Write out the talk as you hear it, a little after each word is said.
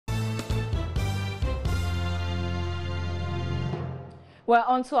Well,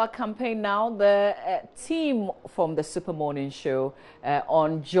 on to our campaign now. The team from the Super Morning Show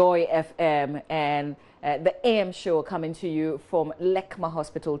on Joy FM and the AM show coming to you from Lekma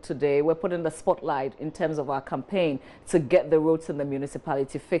Hospital today. We're putting the spotlight in terms of our campaign to get the roads in the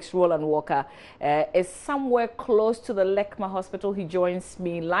municipality fixed. Roland Walker is somewhere close to the Lekma Hospital. He joins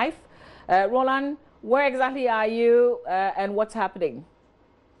me live. Roland, where exactly are you and what's happening?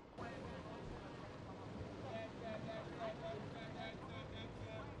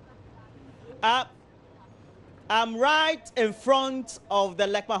 I'm right in front of the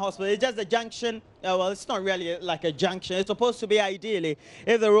Lekma Hospital. It's just a junction. Well, it's not really like a junction. It's supposed to be, ideally,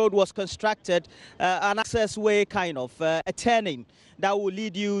 if the road was constructed, an access way kind of, a turning that will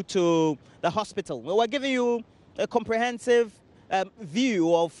lead you to the hospital. We're giving you a comprehensive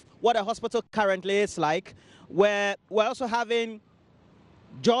view of what a hospital currently is like. We're also having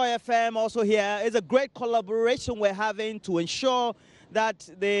Joy FM also here. It's a great collaboration we're having to ensure that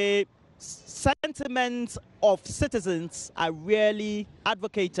the sentiments of citizens are really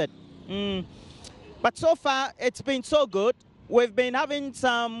advocated. But so far, it's been so good. We've been having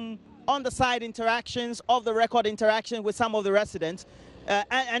some on-the-side interactions, off-the-record interaction with some of the residents,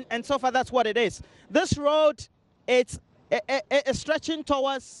 and so far that's what it is. This road, it's stretching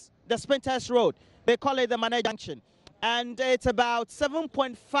towards the Spinters Road. They call it the Mane Junction, and it's about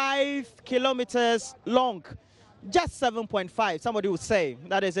 7.5 kilometers long. Just 7.5, somebody would say.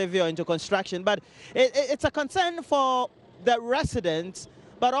 That is if you're into construction. But it's a concern for the residents,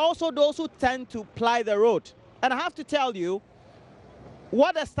 but also those who tend to ply the road. And I have to tell you,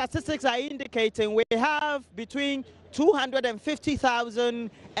 what the statistics are indicating, we have between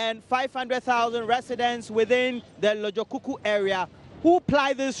 250,000 and 500,000 residents within the Lojokuku area who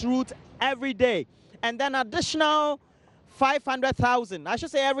ply this route every day. And then additional 500,000, I should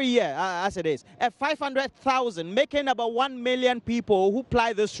say every year, as it is, 500,000, making about 1 million people who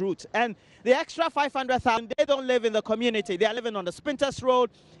ply this route. And the extra 500,000, they don't live in the community. They are living on the Spinters Road,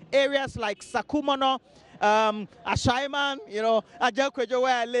 areas like Sakumono, Ashaiman, Ajakwejo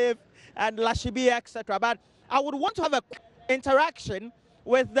where I live, and Lashibi, etc. But I would want to have an interaction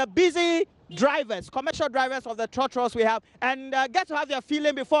with the busy drivers, commercial drivers of the trotros we have, and get to have their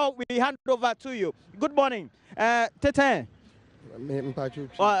feeling before we hand over to you. Good morning. Tete.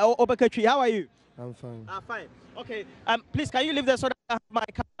 How are you? I'm fine. Fine. Okay. Please, can you leave there so that my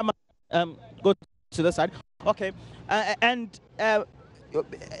camera go to the side? Okay. I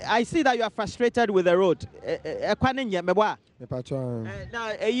see that you are frustrated with the road.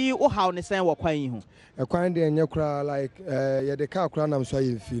 Now, you how ne say what kwan hu? Kwan dey enye kra like the car kra nam so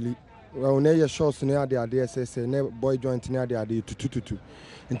you feel. Well, ne ye shorts ne ade say ne boy joint ne ade tutututu.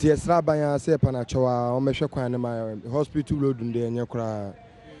 Nti esra ban ya say panachoa o mehwe kwan ne ma hospital road dey enye kra.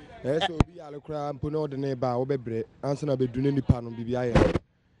 So bi ale kra mpo no de ne ba wo bebre anso na bedu ne nipa no bibia ye.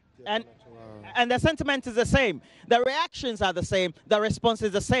 And the sentiment is the same. The reactions are the same. The response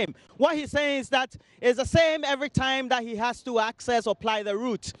is the same. What he's saying is that it's the same every time that he has to access or ply the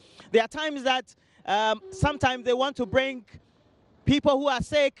route. There are times that sometimes they want to bring people who are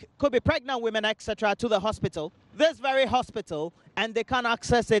sick, could be pregnant women, etc., to the hospital, this very hospital, and they can't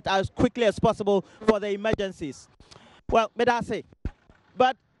access it as quickly as possible for the emergencies. Well, Medase,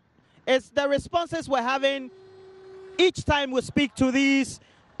 but it's the responses we're having each time we speak to these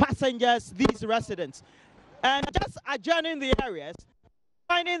passengers, these residents, and just adjourning the areas,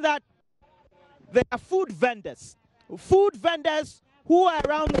 finding that there are food vendors who are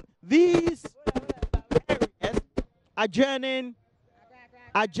around these areas, adjourning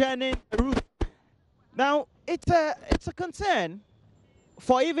the route. Now, it's a concern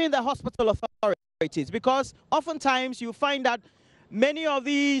for even the hospital authorities, because oftentimes you find that many of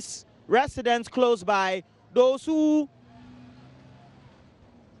these residents close by, those who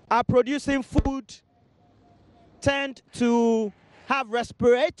are producing food, tend to have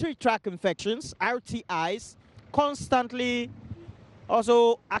respiratory tract infections, RTIs, constantly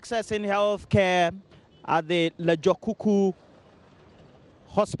also accessing health care at the Lojokuku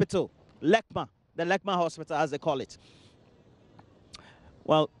Hospital, Lekma, the Lekma Hospital as they call it.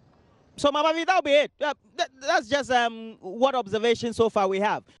 Well, so Mamavi, that'll be it. That's just what observation so far we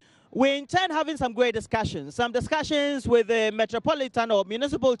have. We intend having some great discussions, with the Metropolitan or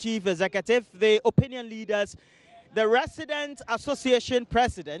Municipal Chief Executive, the opinion leaders, the Resident Association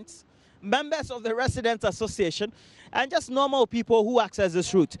presidents, members of the Resident Association, and just normal people who access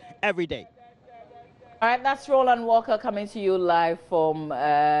this route every day. All right, that's Roland Walker coming to you live from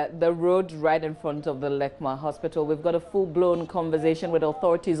the road right in front of the Lekma Hospital. We've got a full-blown conversation with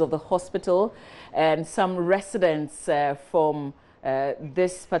authorities of the hospital and some residents from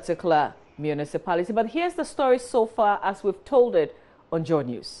this particular municipality. But here's the story so far as we've told it on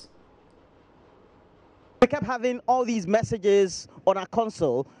JoyNews. We kept having all these messages on our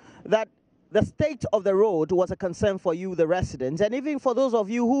console that the state of the road was a concern for you, the residents, and even for those of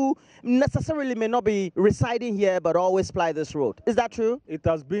you who necessarily may not be residing here but always ply this road. Is that true? It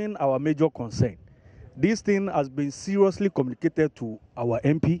has been our major concern. This thing has been seriously communicated to our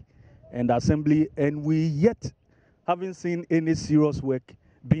MP and Assembly, and we yet haven't seen any serious work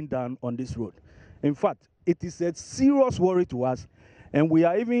being done on this road. In fact, it is a serious worry to us, and we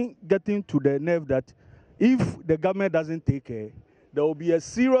are even getting to the nerve that if the government doesn't take care, there will be a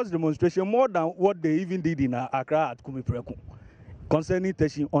serious demonstration, more than what they even did in Accra at Kumipreku, concerning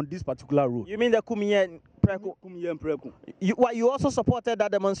tension on this particular road. You mean the Kumiye and Preku? You also supported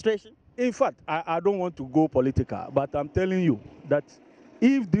that demonstration? In fact, I don't want to go political, but I'm telling you that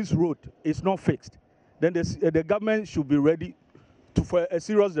if this road is not fixed, then the government should be ready for a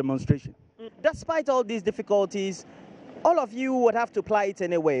serious demonstration. Despite all these difficulties, all of you would have to ply it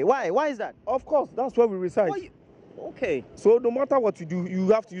anyway. Why? Why is that? Of course, that's where we reside. Okay. So no matter what you do, you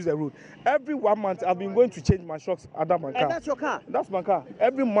have to use the road. Every 1 month, I've been going to change my shocks at that my car. And that's your car? That's my car.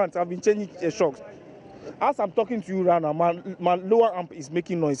 Every month, I've been changing the shocks. As I'm talking to you right now, my lower amp is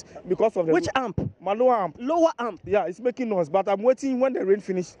making noise because of the... Which amp? My lower amp. Lower amp? Yeah, it's making noise, but I'm waiting when the rain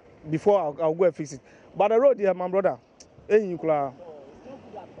finishes before I'll go and fix it. But the road here, my brother,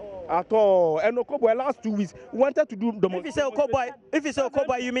 at all. And Okoboy last 2 weeks wanted to do demonstration. If you say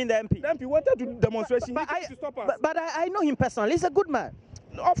Okoboy, you mean the MP? The MP wanted to do demonstration. But I know him personally. He's a good man.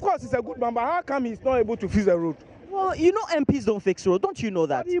 Of course, he's a good man, but how come he's not able to fix the road? Well, you know MPs don't fix road. Don't you know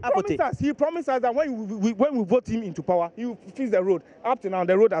that? He promised us that when we vote him into power, he will fix the road. Up to now,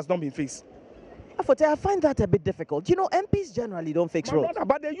 the road has not been fixed. I find that a bit difficult. You know, MPs generally don't fix roads.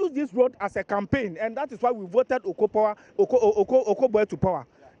 But they use this road as a campaign, and that is why we voted Okoboy to power.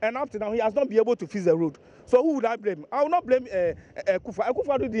 And up to now, he has not been able to fix the road. So who would I blame? I will not blame Kufa.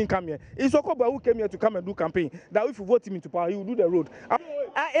 Kufa didn't come here. It's Okoboy who came here to come and do campaign. That if you vote him into power, he will do the road.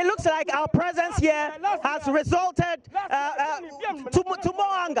 It looks like our presence here has resulted to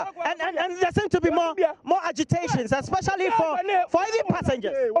more anger. And there seems to be more agitations, especially for even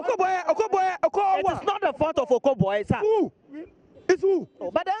passengers. Okoboy. It is not the fault of Okoboy, sir. Who? It's who?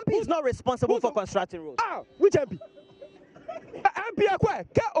 But the MP is not responsible for constructing roads. Which MP? MP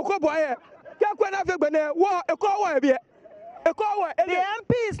Okoboy. The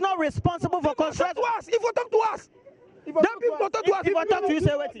MP is not responsible for construction. If you talk to us, if I talk to you,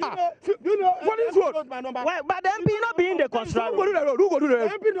 say what? What is road? But the MP not being the construction. Who go do the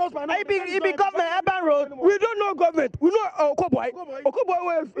road? It be government urban road. We don't know government. We know Okoboy. Okoboy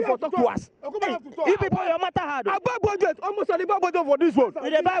will talk to us. You people, your matter hard. I buy budget. Almost I buy budget for this road.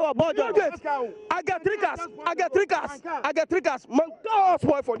 We buy what budget? I get 3 cars. I get 3 cars. Man, God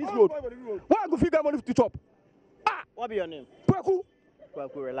spoil for this road. Why I go figure money to chop? What be your name? Kweku.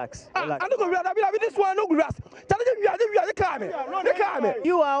 Relax. I don't go this one. No grass.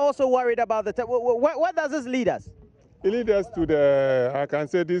 You are also worried about the. What does this lead us? It leads us to the. I can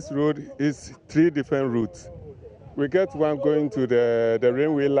say this road is 3 different routes. We get one going to the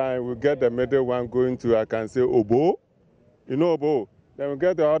railway line. We get the middle one going to, I can say, Obo. You know Obo. Then we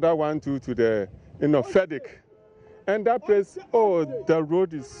get the other one to the Fedic. And that place, the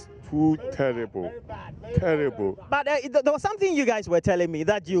road is too terrible. Terrible. But there was something you guys were telling me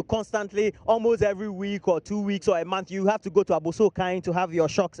that you constantly, almost every week or 2 weeks or a month, you have to go to Abosokain to have your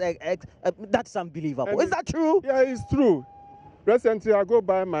shocks. That's unbelievable. Is that true? Yeah, it's true. Recently, I go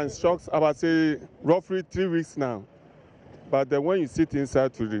buy my shocks about, say, roughly 3 weeks now. But then when you sit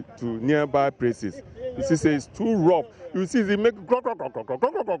inside to nearby places, you see, say it's too rough. You see, they make.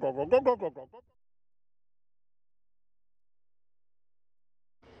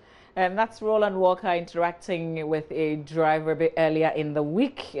 And that's Roland Walker interacting with a driver a bit earlier in the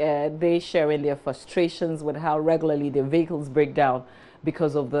week. They sharing their frustrations with how regularly their vehicles break down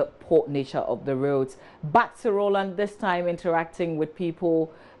because of the poor nature of the roads. Back to Roland, this time interacting with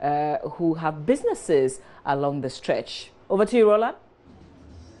people who have businesses along the stretch. Over to you, Roland.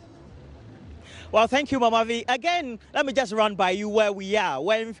 Well, thank you, Mamavi. Again, let me just run by you where we are.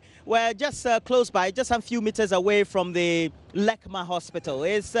 We're just close by, just a few meters away from the Lekma Hospital.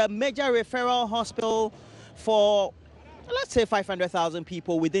 It's a major referral hospital for, let's say, 500,000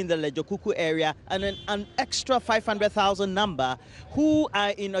 people within the Lejokuku area, and then an extra 500,000 number who are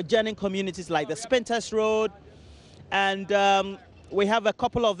in adjoining communities like the Spinters Road, and we have a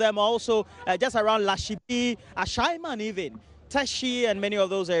couple of them also just around Lashibi, Ashaiman even, Tashi, and many of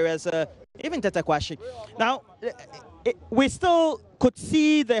those areas, even Tetakwashi. Now, we still could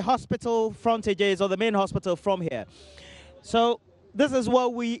see the hospital frontages or the main hospital from here. So this is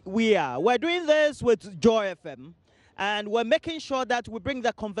what we are. We're doing this with Joy FM. and we're making sure that we bring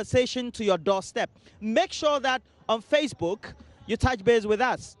the conversation to your doorstep. Make sure that on Facebook, you touch base with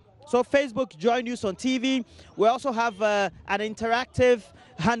us. So Facebook, JoyNews on TV. We also have an interactive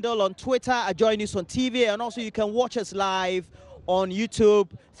handle on Twitter at JoyNews on TV, and also you can watch us live on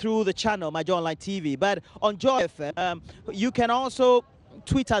YouTube through the channel, My Joy Online TV. But on Joy FM, you can also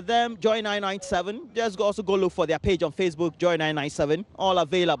tweet at them, Joy997. Just also go look for their page on Facebook, Joy997. All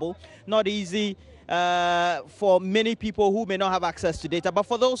available. Not easy for many people who may not have access to data, but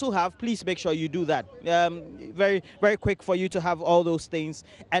for those who have, please make sure you do that. Very, very quick for you to have all those things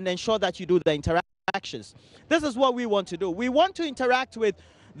and ensure that you do the interactions. This is what we want to do. We want to interact with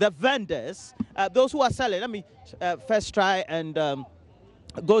the vendors, those who are selling. Let me first try and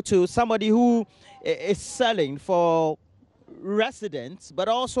go to somebody who is selling for residents, but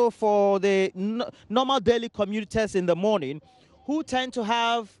also for the normal daily commuters in the morning who tend to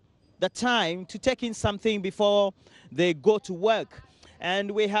have the time to take in something before they go to work.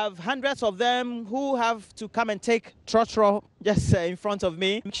 And we have hundreds of them who have to come and take trotro just in front of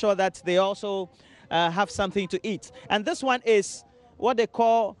me, make sure that they also have something to eat. And this one is what they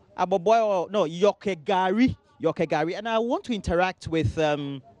call aboboy, or no, yokegari. And I want to interact with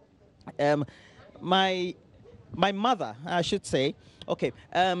my mother, I should say. Okay,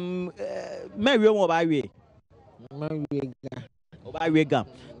 Mary Obaye. Obaye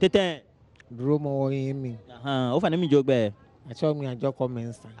Tete. Dromo yemi. Ofana mi jogbe. Acho mi ajoko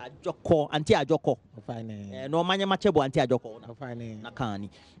mensa. Ajoko, anti ajoko. Ofane. No manya machebo anti ajoko. Ofane. Nakani.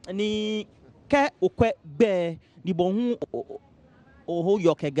 Ni ke okwe be ni bohu oho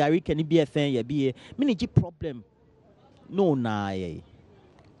yokegari ke ni BFN ye bi mini ji problem no na ye.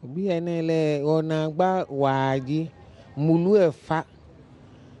 Obi enele ona gba waji mulu efa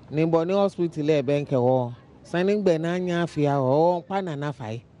ni boni hospital e benke ho sani gbe na anya afia ho pa na na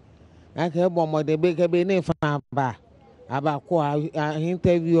fai ake bo mode be ke be ne fa ba aba ko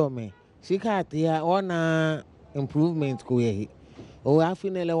interview me sikati ya ona improvement ko ye o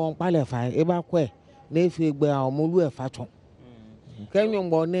afinele won pa le fa e ba ko e na fi gbe a mulu efa ton kenyo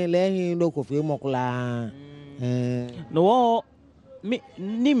mbo ne lehin no ko fi mokula no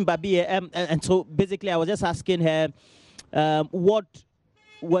Nimbabi, and so basically I was just asking her what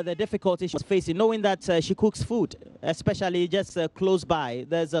were the difficulties she was facing, knowing that she cooks food, especially just close by.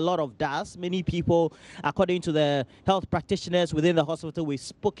 There's a lot of dust. Many people, according to the health practitioners within the hospital we've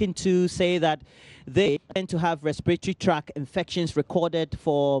spoken to, say that they tend to have respiratory tract infections recorded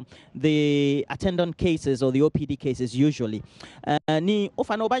for the attendant cases or the OPD cases usually. Ni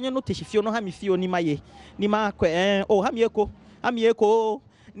ofano banyo no teshifio no hamifio ni maye ni ma oh hamieko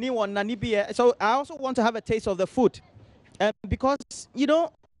ni wonna ni be. So I also want to have a taste of the food. Because, you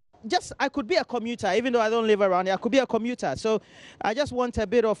know, just I could be a commuter, even though I don't live around here. I could be a commuter. So I just want a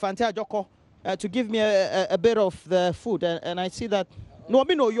bit of Fanta Joko to give me a bit of the food. And I see that. No,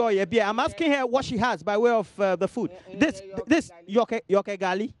 me no yo yeah. I'm asking her what she has by way of the food. This yoke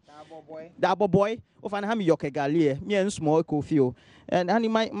gali. The abo boy. Of an hami yoke gali. Me and small coffee. And honey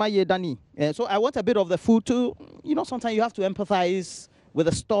my dani. So I want a bit of the food too. You know, sometimes you have to empathize with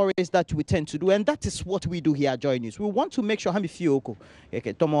the stories that we tend to do, and that is what we do here at Joy News. We want to make sure hami fioko.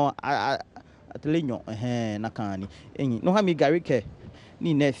 Okay, tomo atlenyo nakani. No hami garike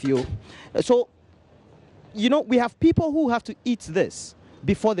ni nephew. So, you know, we have people who have to eat this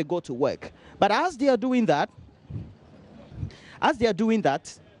before they go to work. But as they are doing that,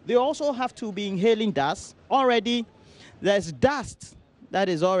 they also have to be inhaling dust. Already, there's dust that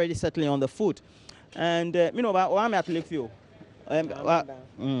is already settling on the food. And, you know, I'm at Lakeview.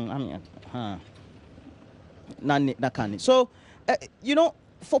 So, you know,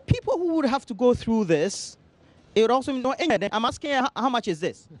 for people who would have to go through this, it would also know. I'm asking her, how much is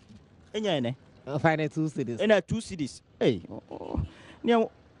this? Find 2 cities. 2 cities. Hey.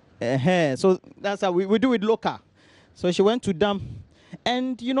 So that's how we do it local. So she went to dump.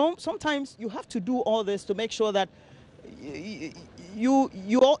 And, you know, sometimes you have to do all this to make sure that you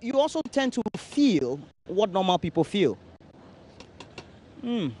also tend to feel what normal people feel.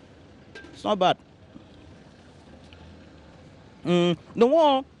 It's not bad. No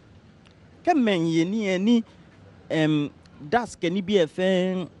more. Can any dust can be a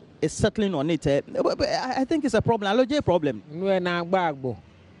thing is settling on it. I think it's a problem. A problem. No na bagbo.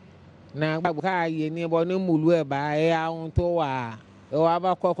 Na bagbo ka ye ni bo ni mulu e ba e ahun to wa. E wa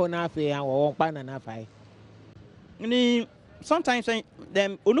ba koko na fe an wo pa na fai. Ni sometimes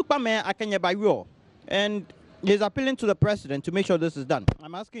them onukpa me akanya ba yo, and he's appealing to the president to make sure this is done.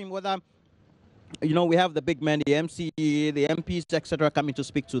 I'm asking him whether, you know, we have the big men, the MC, the MPs, etc., coming to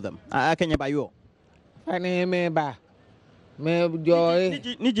speak to them. Akanya ba yo. Fane me ba. Me joy.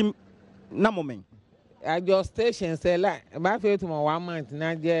 Niji namomen. At your station, say like about 1 month,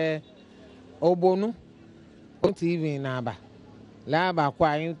 not je Obonu. On TV naba. Laba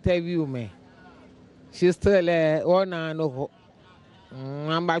kwa interview me. She still one and no.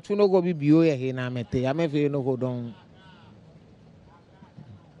 I'm back to no go be bio here na mete. I'm a no go down.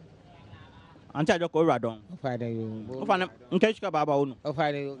 Ancha joko radon. Father you. Ofana nkechika baba onu.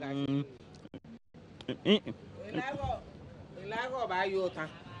 Father you. Ilago ba you ta.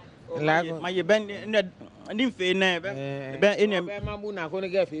 My ben nimfe na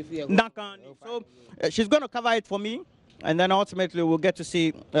so she's going to cover it for me, and then ultimately we'll get to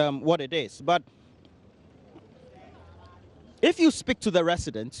see what it is. But if you speak to the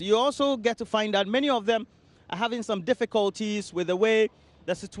residents, you also get to find out many of them are having some difficulties with the way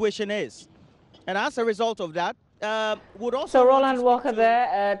the situation is. And as a result of that, would also... So Roland Walker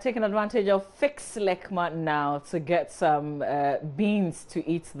there, taking advantage of Fix Lekma now to get some beans to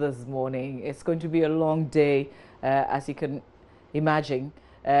eat this morning. It's going to be a long day, as you can imagine.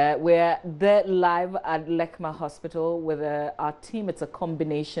 We're there live at Lekma Hospital with our team. It's a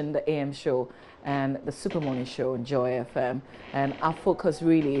combination, the AM show and the Super Morning show on Joy FM. And our focus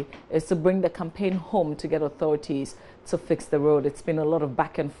really is to bring the campaign home to get authorities to fix the road. It's been a lot of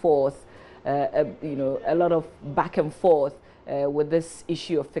back and forth. You know, a lot of back and forth with this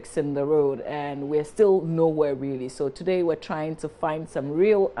issue of fixing the road, and we're still nowhere really. So today we're trying to find some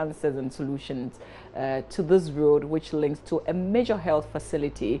real answers and solutions to this road, which links to a major health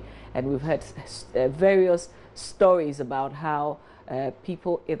facility, and we've heard various stories about how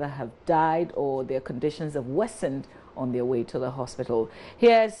people either have died or their conditions have worsened on their way to the hospital.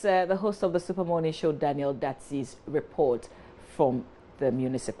 Here's the host of the Super Morning Show, Daniel Datsy's report from the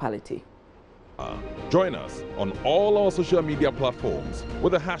municipality. Join us on all our social media platforms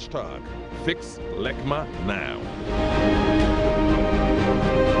with the hashtag FixLekmaNow.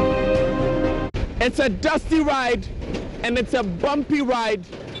 It's a dusty ride and it's a bumpy ride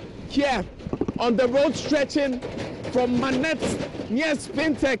here on the road stretching from Manette near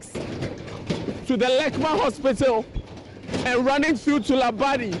Spintex to the Lekma Hospital and running through to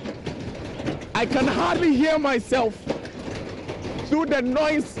Labadi. I can hardly hear myself through the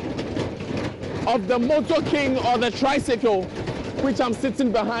noise of the Motor King or the tricycle which I'm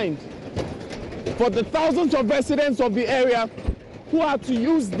sitting behind. For the thousands of residents of the area who have to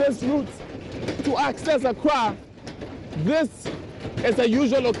use this route to access Accra, this is a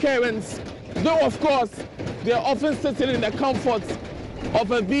usual occurrence, though of course they're often sitting in the comfort of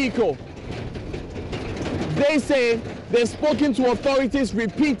a vehicle. They say they've spoken to authorities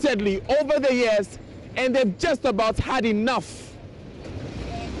repeatedly over the years and they've just about had enough.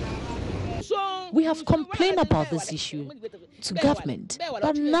 We have complained about this issue to government,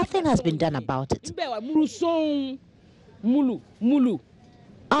 but nothing has been done about it. Our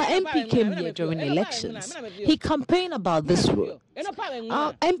MP came here during elections. He campaigned about this road.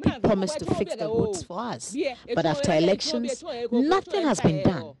 Our MP promised to fix the roads for us, but after elections, nothing has been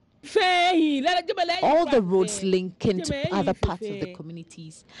done. All the roads linking to other parts of the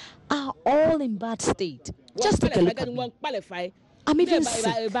communities are all in bad state. Just take a look at me. I'm even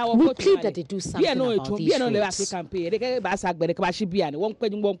sick. We plead that they do something about these roads.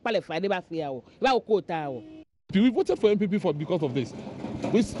 We voted for MPP because of this.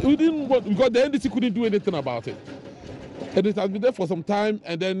 We didn't vote because the NDC couldn't do anything about it. And it has been there for some time,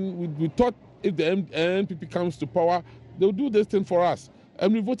 and then we thought if the NPP comes to power, they'll do this thing for us.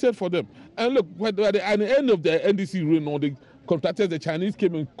 And we voted for them. And look, at the end of the NDC rule, the contractors, the Chinese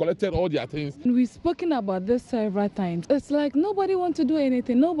came and collected all their things. We've spoken about this several times. It's like nobody wants to do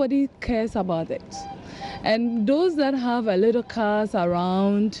anything. Nobody cares about it. And those that have a little cars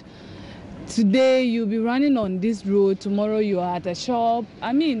around, today you'll be running on this road, tomorrow you are at a shop.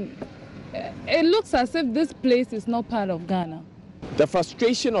 I mean, it looks as if this place is not part of Ghana. The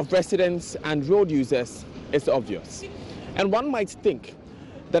frustration of residents and road users is obvious. And one might think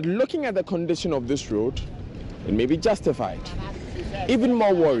that looking at the condition of this road, it may be justified. Even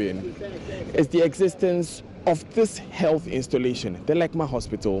more worrying is the existence of this health installation, the Lekma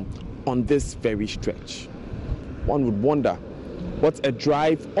Hospital, on this very stretch. One would wonder what a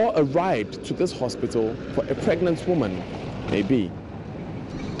drive or a ride to this hospital for a pregnant woman may be.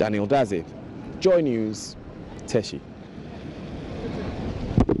 Daniel Daze, Joy News, Teshi.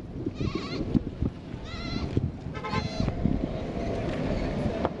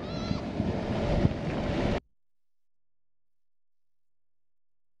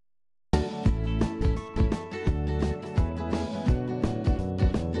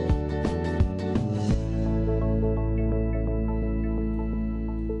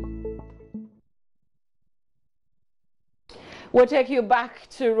 We'll take you back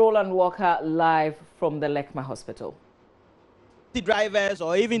to Roland Walker live from the Lekma Hospital. The drivers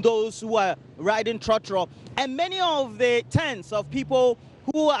or even those who are riding trotro, and many of the tens of people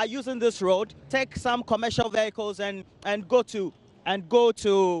who are using this road take some commercial vehicles and go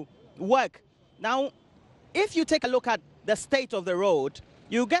to work. Now, if you take a look at the state of the road,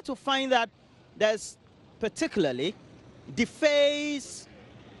 you get to find that there's particularly defaced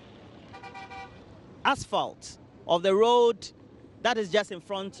asphalt of the road that is just in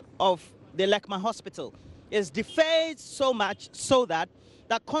front of the Lekma Hospital. Is defaced so much so that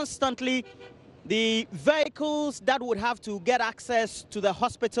constantly the vehicles that would have to get access to the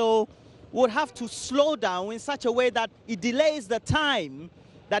hospital would have to slow down in such a way that it delays the time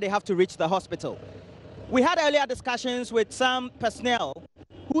that they have to reach the hospital. We had earlier discussions with some personnel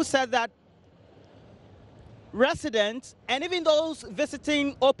who said that residents and even those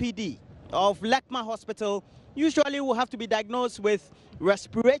visiting OPD of Lekma Hospital usually will have to be diagnosed with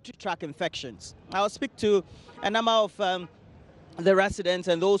respiratory tract infections. I'll speak to a number of the residents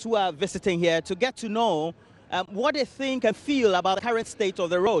and those who are visiting here to get to know what they think and feel about the current state of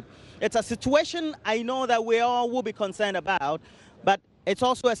the road. It's a situation I know that we all will be concerned about, but it's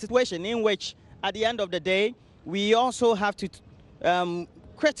also a situation in which, at the end of the day, we also have to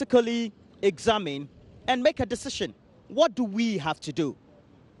critically examine and make a decision. What do we have to do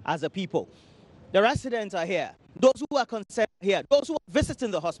as a people? The residents are here. Those who are concerned are here. Those who are visiting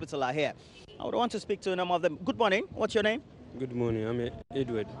the hospital are here. I would want to speak to a number of them. Good morning. What's your name? Good morning. I'm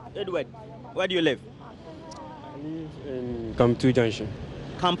Edward. Edward. Where do you live? I live in Camp 2 Junction.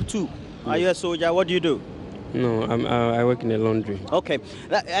 Camp 2. Are you a soldier? What do you do? No, I work in the laundry. Okay.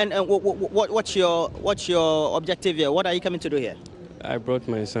 And what's your objective here? What are you coming to do here? I brought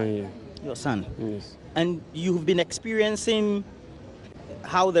my son here. Your son? Yes. And you've been experiencing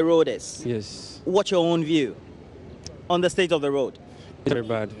how the road is? Yes. What's your own view on the state of the road? It's very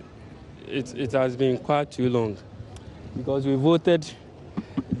bad. It has been quite too long because we voted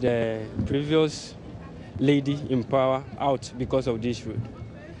the previous lady in power out because of this road.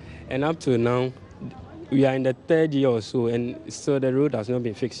 And up to now, we are in the third year or so, and so the road has not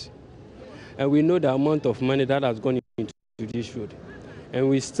been fixed. And we know the amount of money that has gone into this road. And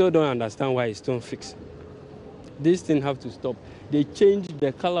we still don't understand why it's not fixed. This thing have to stop. They changed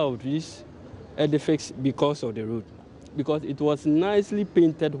the color of this edifice because of the road. Because it was nicely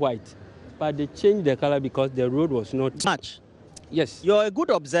painted white, but they changed the color because the road was not much. Yes. You're a good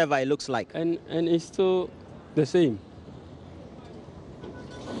observer, it looks like. And it's still the same.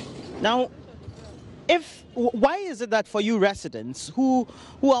 Now, why is it that for you residents who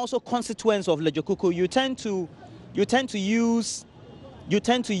are also constituents of Lejokuku, you tend to use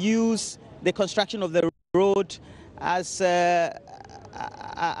the construction of the road as the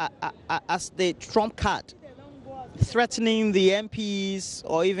trump card, threatening the MPs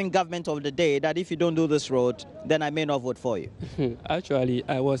or even government of the day that if you don't do this road, then I may not vote for you? Actually,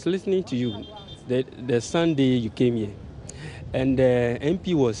 I was listening to you the Sunday you came here, and the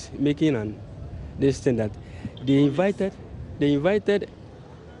MP was making this thing that they invited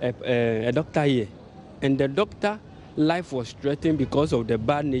a doctor here, and the doctor life was threatened because of the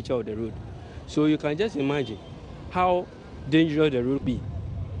bad nature of the road. So you can just imagine how dangerous the road be.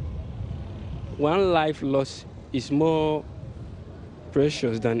 One life loss is more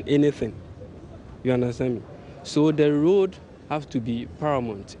precious than anything. You understand me? So the road has to be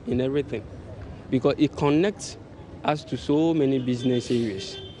paramount in everything because it connects us to so many business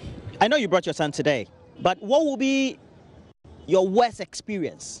areas. I know you brought your son today, but what will be your worst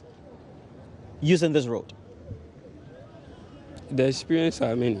experience using this road? The experience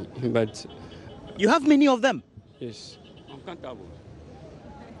are many, but... You have many of them? Yes. Uncountable.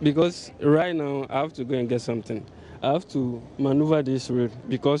 Because right now I have to go and get something. I have to maneuver this road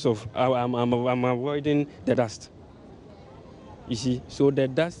because of I'm avoiding the dust. You see, so the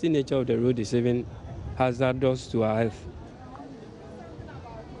dusty nature of the road is even hazardous to our health.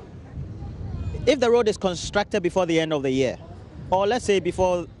 If the road is constructed before the end of the year, or let's say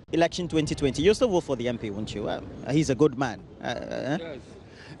before election 2020, you'll still vote for the MP, won't you? He's a good man. Yes.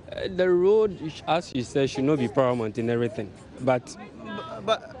 The road, as you said, should not be paramount in everything, but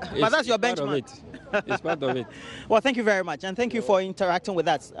that's your benchmark. It's part of it. Well, thank you very much, and thank you for interacting with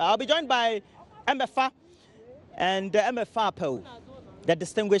us. I'll be joined by MFA and the MFA poll, the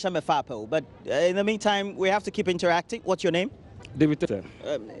distinguished MFA poll. But in the meantime, we have to keep interacting. What's your name? David.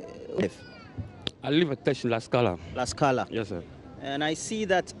 I live at La Scala. La Scala. Yes, sir. And I see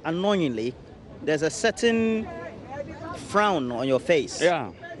that annoyingly, there's a certain frown on your face.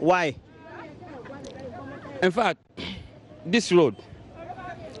 Yeah. Why? In fact, this road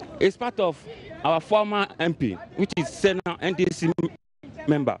is part of our former MP, which is Senate NDC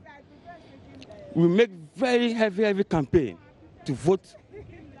member, we make very heavy campaign to vote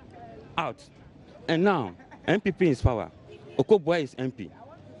out. And now, MPP is power. Okobwe is MP.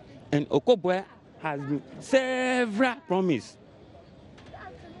 And Okobwe has been several promises,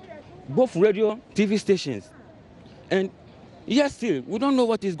 both radio, TV stations. And yes, still, we don't know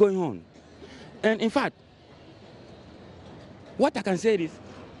what is going on. And in fact, what I can say is,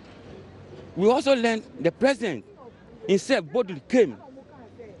 we also learned the president himself boldly came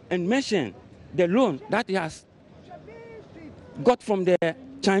and mentioned the loan that he has got from the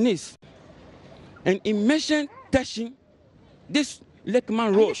Chinese. And he mentioned touching this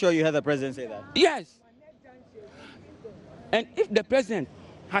Lakeman Road. Are you sure you heard the president say that? Yes. And if the president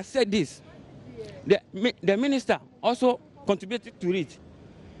has said this, the minister also contributed to it.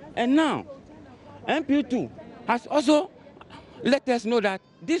 And now, MP2 has also let us know that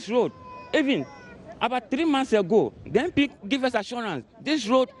this road, even about 3 months ago, the MP gave us assurance this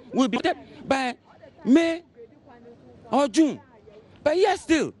road will be built by May or June. But yes,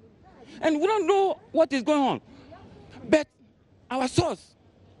 still. And we don't know what is going on. But our source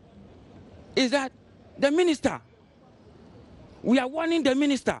is that the minister, we are warning the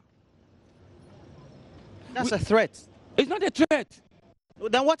minister. That's a threat. It's not a threat.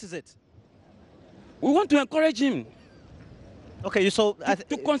 Then what is it? We want to encourage him. Okay, so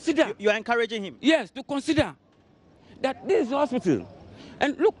to consider. You're encouraging him? Yes, to consider that this is a hospital.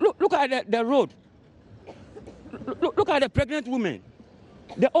 And look at the road. Look at the pregnant women,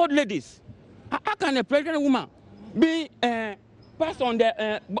 the old ladies. How can a pregnant woman be passed on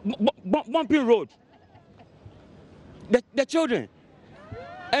the bumpy road? The children.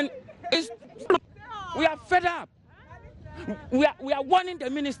 And we are fed up. We are warning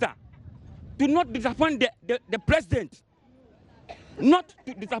the minister to not disappoint the president. Not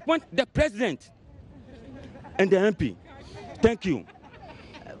to disappoint the president and the MP. Thank you.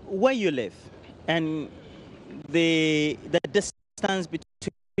 Where you live and the distance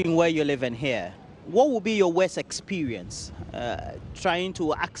between where you live and here, what will be your worst experience trying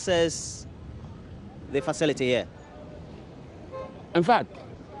to access the facility here? In fact,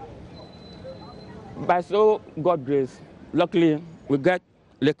 by so God's grace, luckily we got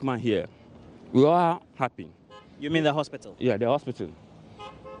Lakeman here. We are happy. You mean the hospital? Yeah, the hospital.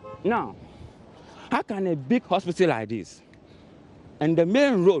 Now, how can a big hospital like this, and the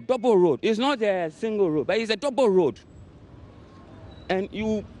main road, double road, it's not a single road, but it's a double road, and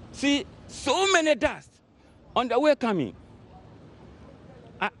you see so many dust on the way coming.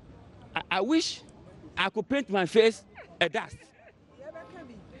 I wish I could paint my face a dust.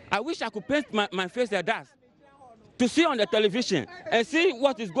 I wish I could paint my face a dust to see on the television and see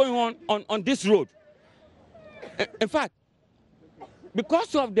what is going on this road. In fact,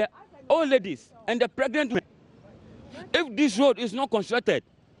 because of the old ladies and the pregnant women, if this road is not constructed,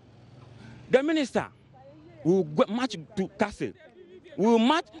 the minister will march to Castle, will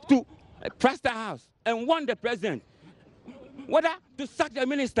march to Pastor House and warn the president whether to sack the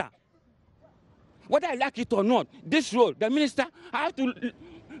minister. Whether I like it or not, this road, the minister has to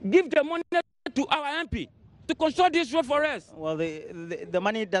give the money to our MP to construct this road for us. Well, the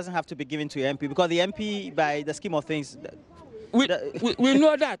money doesn't have to be given to your MP because the MP, by the scheme of things, we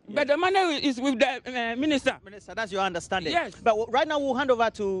know that. Yeah. But the money is with the minister. Minister, that's your understanding. Yes. But right now we'll hand over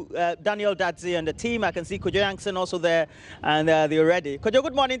to Daniel Dadzi and the team. I can see Kojo Yankson also there, and they're ready. Kojo,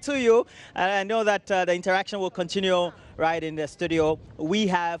 good morning to you. I know that the interaction will continue right in the studio we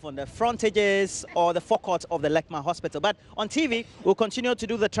have on the frontages or the forecourt of the Lakeman Hospital. But on TV, we'll continue to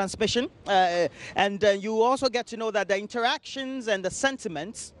do the transmission. And you also get to know that the interactions and the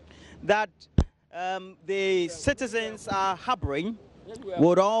sentiments that the citizens are harboring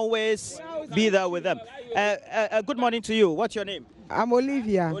would always be there with them. Good morning to you. What's your name? I'm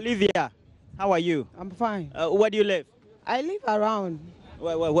Olivia. Olivia, how are you? I'm fine. Where do you live? I live around.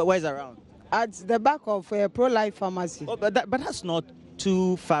 Where's around? At the back of Pro-Life Pharmacy. Oh, but that's not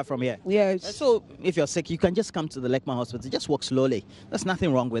too far from here. Yes. So if you're sick, you can just come to the Lakeman Hospital. Just walk slowly. There's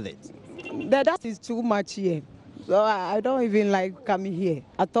nothing wrong with it. The dust is too much here. So I don't even like coming here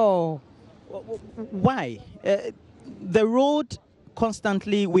at all. Why? The road,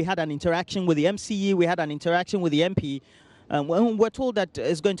 constantly, we had an interaction with the MCE, we had an interaction with the MP. We're told that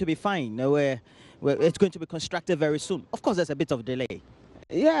it's going to be fine. It's going to be constructed very soon. Of course, there's a bit of delay.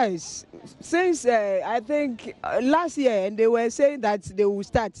 Yes. Since I think last year, and they were saying that they will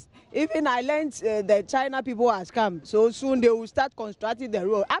start. Even I learned the China people has come. So soon they will start constructing the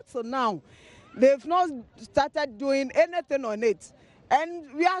road. Up to now, they've not started doing anything on it.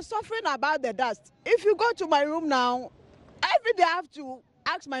 And we are suffering about the dust. If you go to my room now, every day I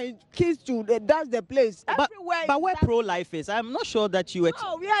ask my kids to dust the place. Everywhere. But where pro-life is, I'm not sure that you... No,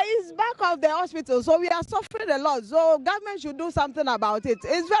 it's back of the hospital, so we are suffering a lot. So government should do something about it.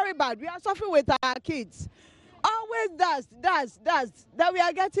 It's very bad. We are suffering with our kids. Always dust. Then we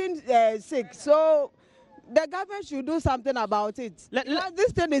are getting sick. So the government should do something about it. Because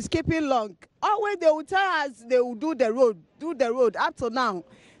this thing is keeping long. Always they will tell us they will do the road. Up to now,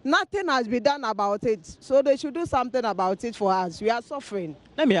 nothing has been done about it. So they should do something about it for us. We are suffering.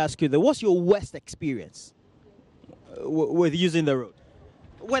 Let me ask you, what's your worst experience with using the road?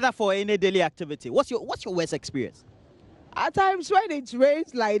 Whether for any daily activity, what's your worst experience? At times when it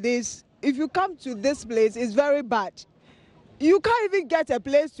rains like this, if you come to this place, it's very bad. You can't even get a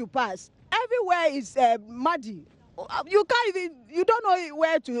place to pass. Everywhere is muddy. You don't know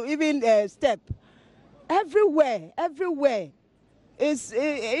where to even step. Everywhere.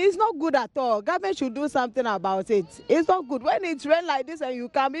 It's not good at all. Government should do something about it. It's not good. When it rains like this and you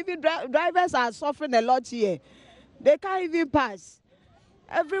come, even drivers are suffering a lot here. They can't even pass.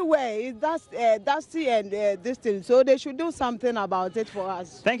 Everywhere is dusty and this thing. So they should do something about it for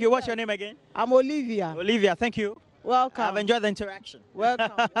us. Thank you. What's your name again? I'm Olivia. Olivia, thank you. Welcome. I've enjoyed the interaction.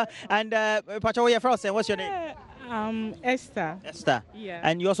 Welcome. And Pacha, where you from? What's your name? Esther. Esther. Yeah.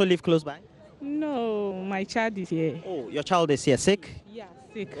 And you also live close by? No, my child is here. Oh, your child is here, sick? Yeah,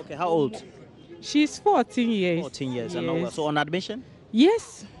 sick. Okay, how old? She's 14 years. 14 years. Yes. And so on admission?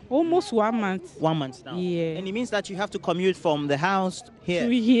 Yes, almost 1 month. 1 month now. Yeah. And it means that you have to commute from the house here. To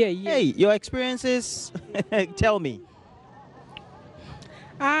here, yes. Hey, your experiences, tell me.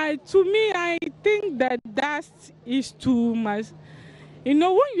 To me, I think that is too much. You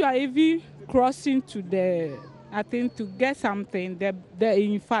know, when you are even crossing to to get something,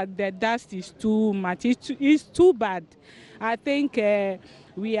 in fact, the dust is too much. It's too bad. I think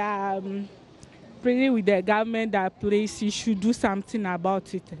we are praying with the government that places should do something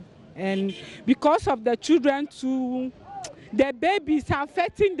about it. And because of the children too, the babies are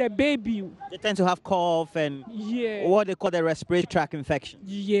affecting the baby. They tend to have cough and what they call the respiratory tract infection.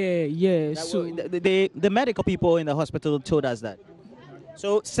 Yeah. So the medical people in the hospital told us that.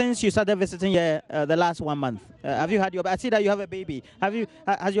 So since you started visiting here the last 1 month, have you had I see that you have a baby.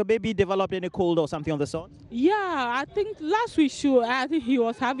 Has your baby developed any cold or something of the sort? Yeah, I think last week I think he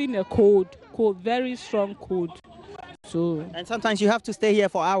was having a cold, very strong cold. So. And sometimes you have to stay here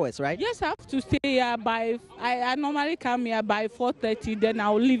for hours, right? Yes, I have to stay here I normally come here by 4:30, then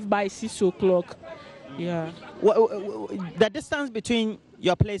I'll leave by 6 o'clock. Yeah. The distance between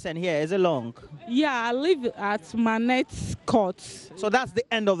your place and here, is it long? Yeah, I live at Manette Court. So that's the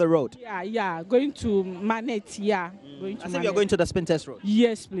end of the road? Yeah, going to Manette, Going to As if you're going to the Spinters Road?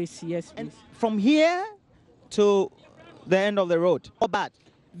 Yes, please, yes, please. And from here to the end of the road, how bad?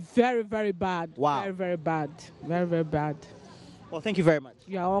 Very, very bad. Wow. Very, very bad. Very, very bad. Well, thank you very much.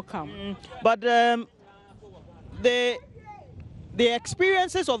 You're welcome. But the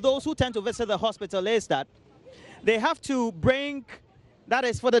experiences of those who tend to visit the hospital is that they have to bring, that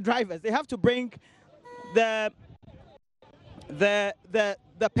is for the drivers, they have to bring the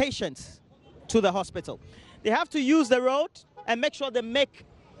patients to the hospital. They have to use the road and make sure they make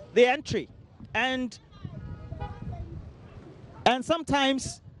the entry. And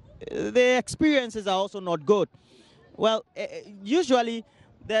sometimes the experiences are also not good. Well, usually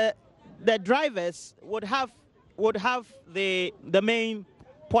the drivers would have the main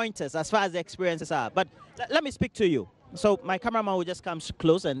pointers as far as the experiences are. But let me speak to you. So my cameraman will just come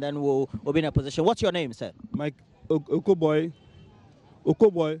close and then we'll be in a position. What's your name, sir? Mike Okoboy.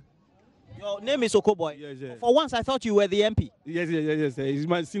 Okoboy. Your name is Okoboy? Yes. For once I thought you were the MP. Yes.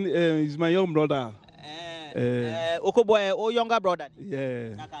 He's my young brother. Okoboy, or younger brother?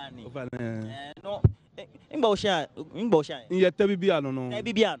 Yeah. No.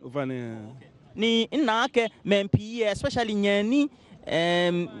 Ni inake mempi especially nyani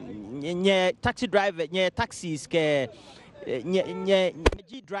taxi driver taxis ke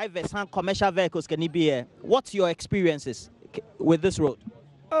drivers and commercial vehicles can be. What's your experiences with this road?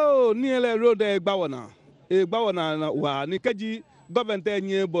 Oh, nearly road Egbawana wa ni kaji government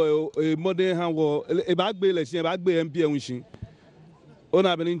enye boy modern han wo e ba gbe election e ba gbe MP enwusin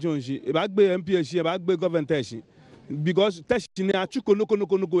ona be njonji e ba gbe MP enshi e ba gbe government enshi because testing ni achuko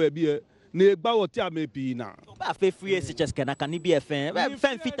no e bi na Egbawo ti amepi na ba fe free SHS can be a fan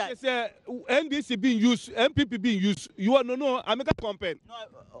fit NDC being used, MPP being used. You are no I make a compare.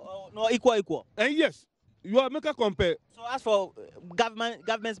 No equal. And yes, you are make a compare. So as for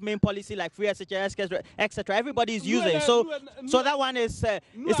government's main policy like free SHS, etc., everybody is using. So that one is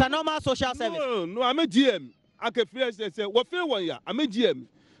it's a normal social service. No, I'm a GM. I can free SHS. What fair one ya? I'm a GM.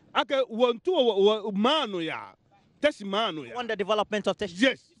 I can want to man ya. Tesimano. You want the development of Teshi?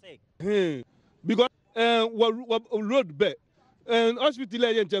 Yes. Because what road be and hospital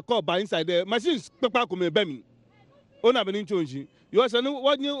agent call by inside there. Machines papa come be ona benin chonji you say no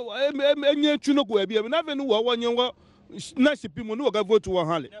one enye chuno ko ebia na fe no wo wonye wo na sipi mu no ga vote wo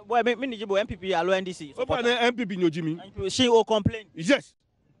hale boy me ni jibo MPP alo NDC opa na MPP nyojimi she will complain. Yes,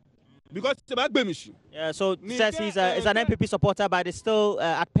 because it's about Bemishi. Yeah, so says he's an MPP supporter, but is still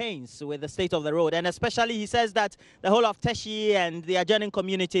at pains with the state of the road. And especially he says that the whole of Teshi and the adjoining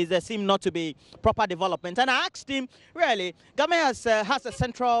communities, there seem not to be proper development. And I asked him, really, government has a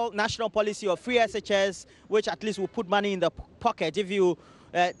central national policy of free SHS, which at least will put money in the pocket if you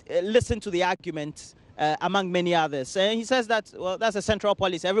listen to the argument among many others. And he says that, well, that's a central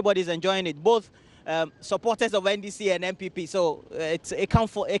policy. Everybody's enjoying it, both supporters of NDC and MPP, so it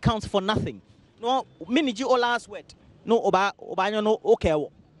counts for nothing. No, miniji o last word. No oba no okay.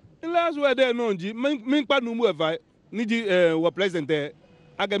 Last word there no nji min pa no mu eva niji wa president there.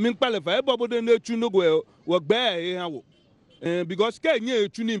 Aga min pa le fa e bobo de na chu no go wo gba e ha wo. Because ke nye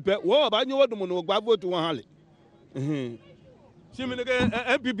chu ni mpe wo ba nye wodo mo no gba vote won hale. Si mi ke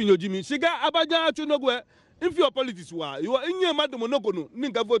MPP nyojimi siga abaja chu no go if your politics wa you nye madum no go no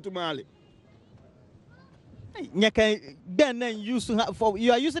ni ga vote mo hale. Then you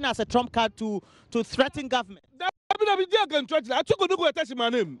are using as a trump card to threaten government. He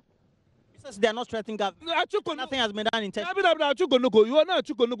says they are not threatening government. Nothing has been done in Texas.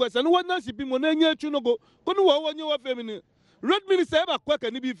 Red minister ever quick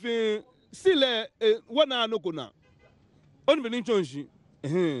and be still one hour no go now.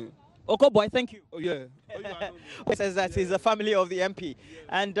 Okay, boy, thank you. Oh yeah. He says that he's a family of the MP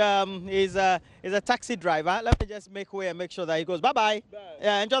and he's a taxi driver. Let me just make way and make sure that he goes. Bye-bye.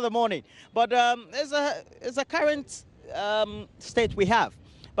 Yeah, enjoy the morning. But it's a current state we have.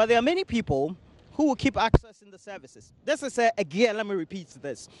 But there are many people who will keep accessing the services. This is again, let me repeat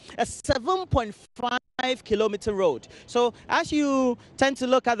this, a 7.5 kilometer road. So as you tend to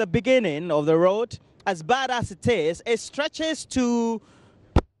look at the beginning of the road, as bad as it is, it stretches to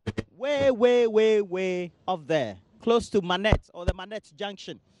way up there, close to Manette or the Manette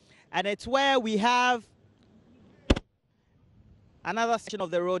Junction. And it's where we have another section of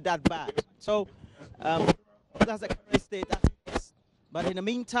the road that bad. So that's the current state. But in the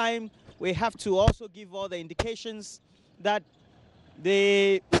meantime, we have to also give all the indications that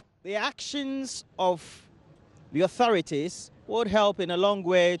the actions of the authorities would help in a long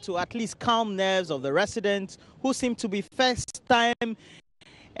way to at least calm nerves of the residents who seem to be first-time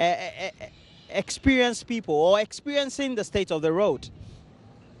experienced people or experiencing the state of the road.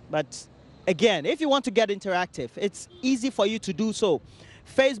 But again, if you want to get interactive, it's easy for you to do so.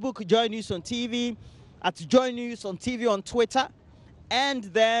 Facebook, JoyNews on TV, at JoyNews on TV on Twitter, and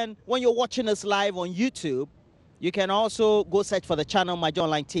then when you're watching us live on YouTube, you can also go search for the channel My Joy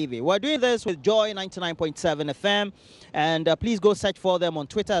Online TV. We're doing this with Joy 99.7 FM, and please go search for them on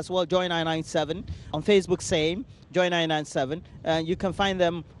Twitter as well, Joy 997, on Facebook, same, Joy 997, and you can find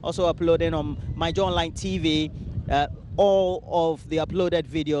them also uploading on My Joy Online TV, all of the uploaded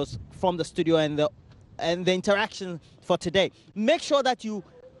videos from the studio and the interaction for today. Make sure that you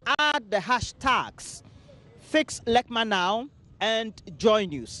add the hashtags Fix Lekma Now and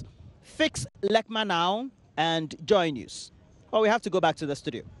JoyNews. Fix Lekma Now and JoyNews. Well, we have to go back to the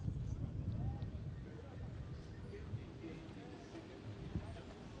studio.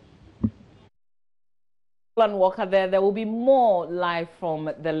 Walker there will be more live from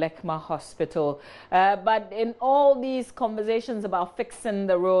the Lekma Hospital. But in all these conversations about fixing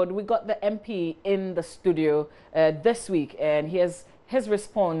the road, we got the MP in the studio this week, and here's his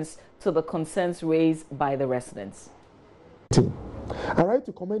response to the concerns raised by the residents. I'd like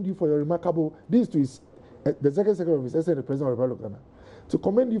to commend you for your remarkable, this to his, the Second Secretary of His Excellency, the President of the Republic of Ghana, to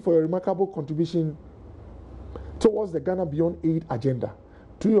commend you for your remarkable contribution towards the Ghana Beyond Aid agenda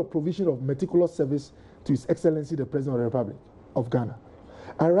through your provision of meticulous service to His Excellency, the President of the Republic of Ghana.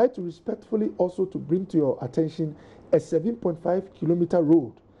 I write to respectfully also to bring to your attention a 7.5 kilometer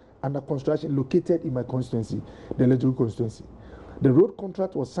road under construction located in my constituency, the Legitimate constituency. The road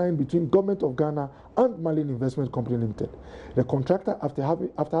contract was signed between Government of Ghana and Marlin Investment Company Limited. The contractor, after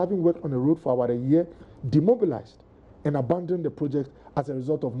having worked on the road for about a year, demobilized and abandoned the project as a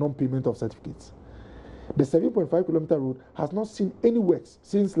result of non-payment of certificates. The 7.5 kilometer road has not seen any works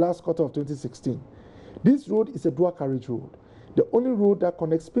since last quarter of 2016. This road is a dual carriage road, the only road that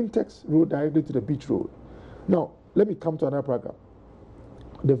connects Spintex Road directly to the beach road. Now, let me come to another paragraph.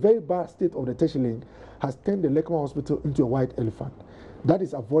 The very bad state of the Teshi lane has turned the Lekma Hospital into a white elephant that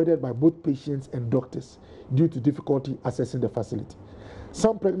is avoided by both patients and doctors due to difficulty accessing the facility.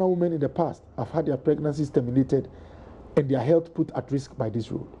 Some pregnant women in the past have had their pregnancies terminated and their health put at risk by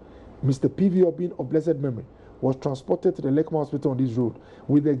this road. Mr. P.V. Obin of blessed memory was transported to the Lekma Hospital on this road,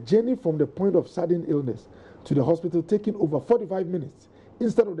 with a journey from the point of sudden illness to the hospital taking over 45 minutes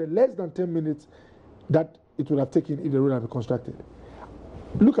instead of the less than 10 minutes that it would have taken if the road had been constructed.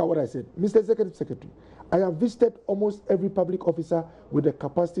 Look at what I said. Mr. Executive Secretary, I have visited almost every public officer with the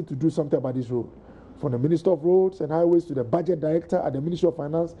capacity to do something about this road, from the Minister of Roads and Highways to the Budget Director at the Ministry of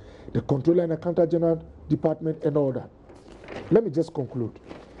Finance, the Controller and Accountant General Department, and all that. Let me just conclude.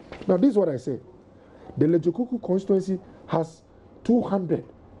 Now, this is what I say. The Lejokuku constituency has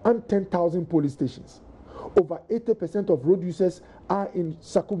 210,000 police stations. Over 80% of road users are in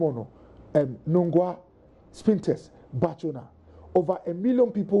Sakumono, Nongwa, Spintex, Bachona. Over 1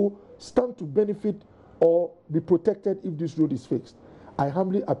 million people stand to benefit or be protected if this road is fixed. I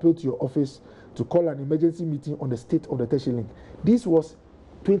humbly appeal to your office to call an emergency meeting on the state of the tertiary link. This was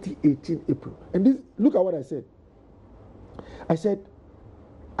 2018 April. And this, look at what I said. I said,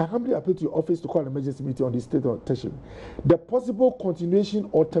 I humbly appeal to your office to call an emergency meeting on the state of tertiary. The possible continuation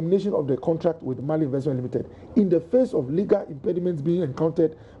or termination of the contract with Mali Investment Limited in the face of legal impediments being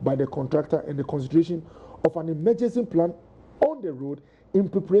encountered by the contractor and the consideration of an emergency plan on the road in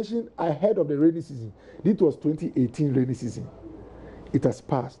preparation ahead of the rainy season. This was 2018 rainy season. It has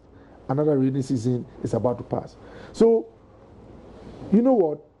passed. Another rainy season is about to pass. So, you know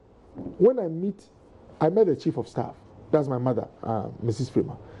what? When I met the chief of staff. That's my mother, Mrs.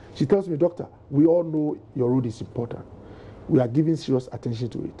 Freeman. She tells me, Doctor, we all know your road is important. We are giving serious attention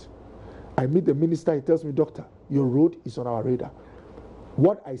to it. I meet the minister, he tells me, Doctor, your road is on our radar.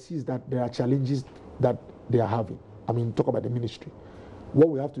 What I see is that there are challenges that they are having. I mean, talk about the ministry. What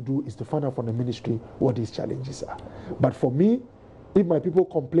we have to do is to find out from the ministry what these challenges are. But for me, if my people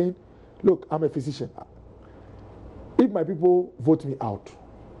complain, look, I'm a physician. If my people vote me out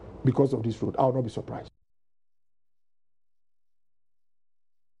because of this road, I will not be surprised.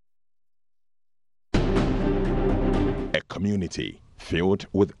 A community filled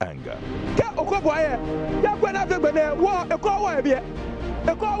with anger. The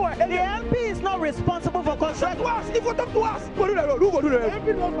MP is not responsible for construction. If you talk to us, who do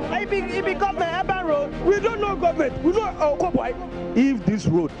it becomes the urban road. We don't know government. We know if this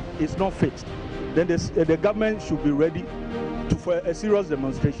road is not fixed, then the government should be ready for a serious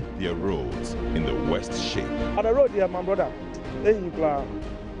demonstration. Their roads in the worst shape. On the road here, my brother.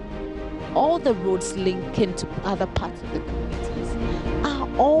 All the roads linking to other parts of the communities are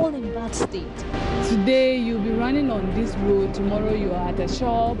all in bad state. Today you'll be running on this road, tomorrow you are at a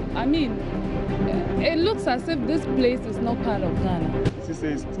shop. I mean, it looks as if this place is not part of Ghana. She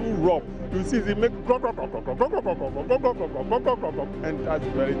says it's too rough. You see, they make and that's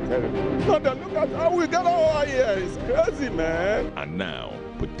very terrible. No, look at how we got over here. It's crazy, man. And now,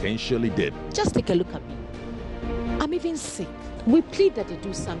 potentially dead. Just take a look at me. I'm even sick. We plead that they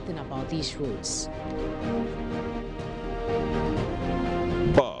do something about these roads.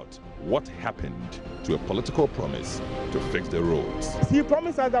 But what happened to a political promise to fix the roads? He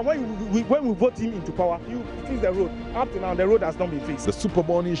promised us that when we vote him into power, he will fix the road. Up to now, the road has not been fixed. The Super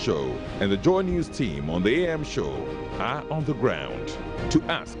Morning Show and the JoyNews team on the AM show are on the ground to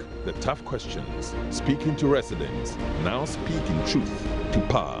ask the tough questions, speaking to residents, now speaking truth to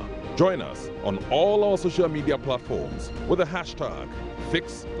power. Join us on all our social media platforms with the hashtag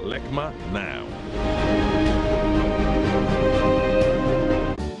 #FixLekmaNow.